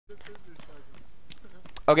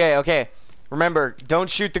Okay, okay. Remember, don't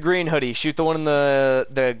shoot the green hoodie. Shoot the one in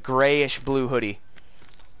the grayish blue hoodie.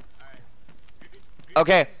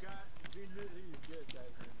 Okay.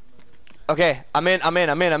 Okay, I'm in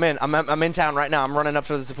town right now. I'm running up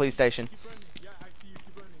to the police station.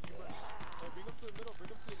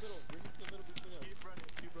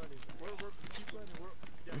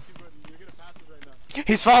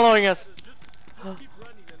 He's following us.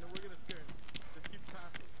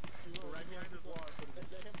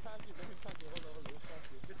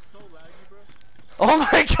 Oh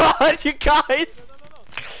my god, you guys!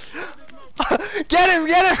 Get him,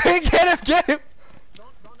 get him, get him, get him!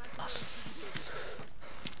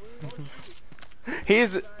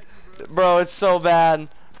 He's... Bro, it's so bad.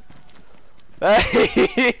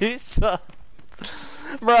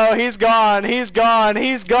 Bro, he's gone, he's gone,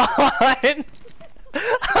 he's gone!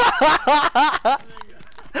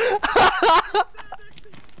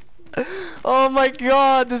 Oh my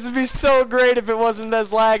god, this would be so great if it wasn't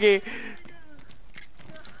this laggy.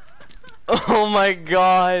 Oh my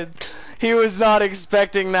god. He was not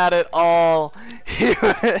expecting that at all. He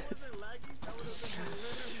was...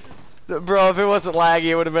 Bro, if it wasn't laggy,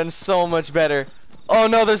 it would have been so much better. Oh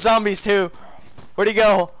no, there's zombies too. Where'd he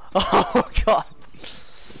go? Oh god.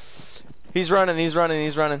 He's running, he's running,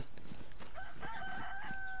 he's running.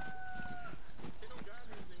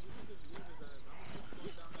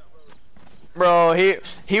 Bro,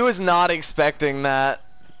 he was not expecting that.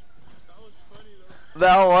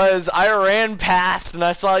 That was, I ran past and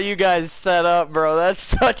I saw you guys set up, bro. That's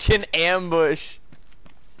such an ambush.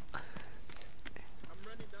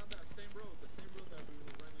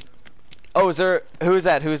 Oh, is there, who is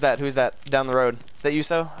that? Who is that? Who is that down the road? Is that you,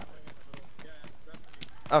 so?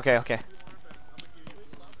 Okay, okay.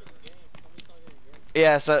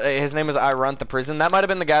 Yeah, so his name is I Run the Prison. That might have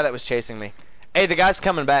been the guy that was chasing me. Hey, the guy's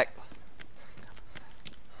coming back.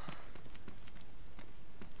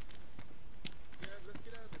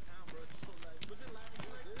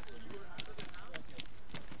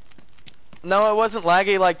 No, it wasn't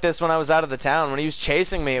laggy like this when I was out of the town. When he was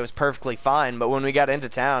chasing me, it was perfectly fine. But when we got into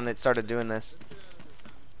town, it started doing this.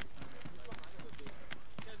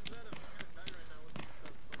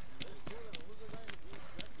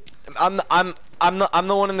 I'm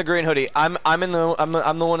the one in the green hoodie. I'm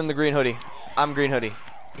the one in the green hoodie. I'm green hoodie.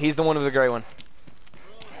 He's the one with the gray one.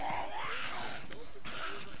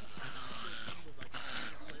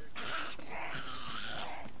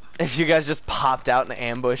 If you guys just popped out and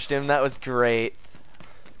ambushed him, that was great.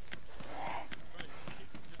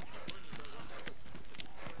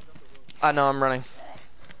 I know, I'm running.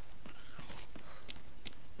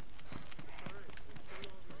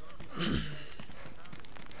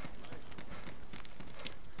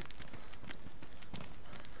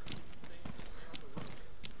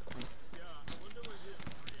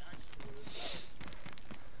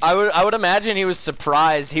 I would imagine he was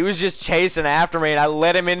surprised. He was just chasing after me, and I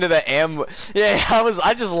let him into the ambush. Yeah,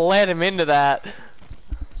 I just let him into that.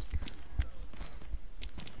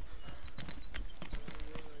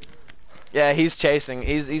 Yeah, he's chasing.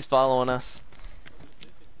 He's following us.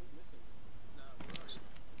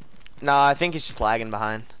 No, I think he's just lagging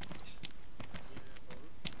behind.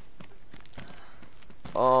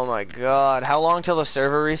 Oh my god. How long till the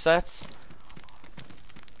server resets?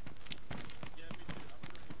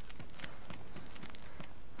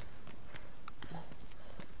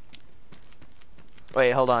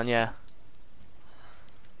 Wait, hold on, yeah.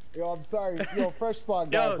 Yo, I'm sorry. Yo, fresh spawn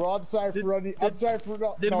guy, bro. I'm sorry for running. I'm sorry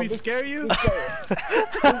for Did we scare you? This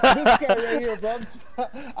guy right here, bro.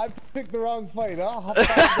 I picked the wrong fight, huh?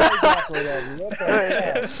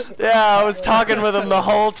 Yeah, I was talking with him the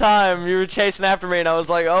whole time. You were chasing after me, and I was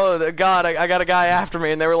like, oh, God, I got a guy after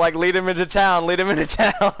me. And they were like, lead him into town, lead him into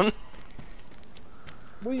town.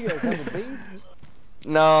 What, you guys have a base?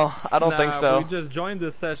 No, I don't think so. We just joined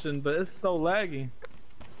this session, but it's so laggy.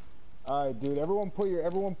 Alright, dude. Everyone put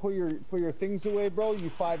your things away, bro. You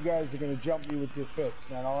 5 guys are gonna jump me with your fists,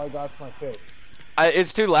 man. All I got's my fists.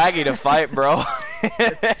 It's too laggy to fight, bro.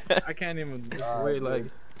 I can't even wait, like.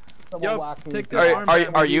 Someone whack me.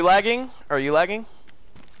 Are you lagging? Are you lagging?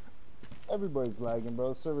 Everybody's lagging,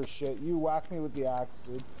 bro. Server shit. You whack me with the axe,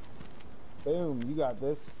 dude. Boom. You got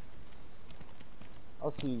this. I'll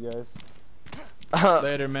see you guys.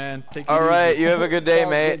 Later, man. Take it Alright, easy. you have a good day,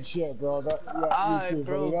 mate. Good shit, bro. You too,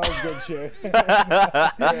 bro. That was good shit.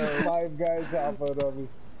 Yeah, 5 guys alpha on me.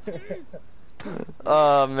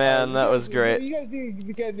 Oh man, that was great. You guys need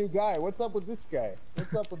to get a new guy. What's up with this guy?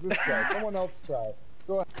 What's up with this guy? Someone else try.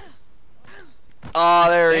 Go ahead. Oh,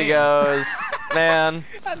 there he goes. Man.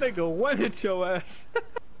 That nigga went at your ass.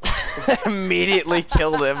 Immediately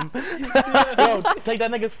killed him. Yo, take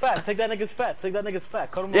that nigga's fat. Take that nigga's fat. Take that nigga's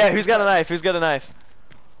fat. Cut him Yeah, off. who's got a knife? Who's got a knife?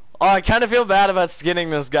 Oh, I kind of feel bad about skinning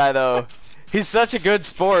this guy though. He's such a good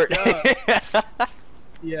sport.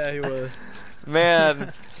 Yeah, he was.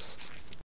 Man,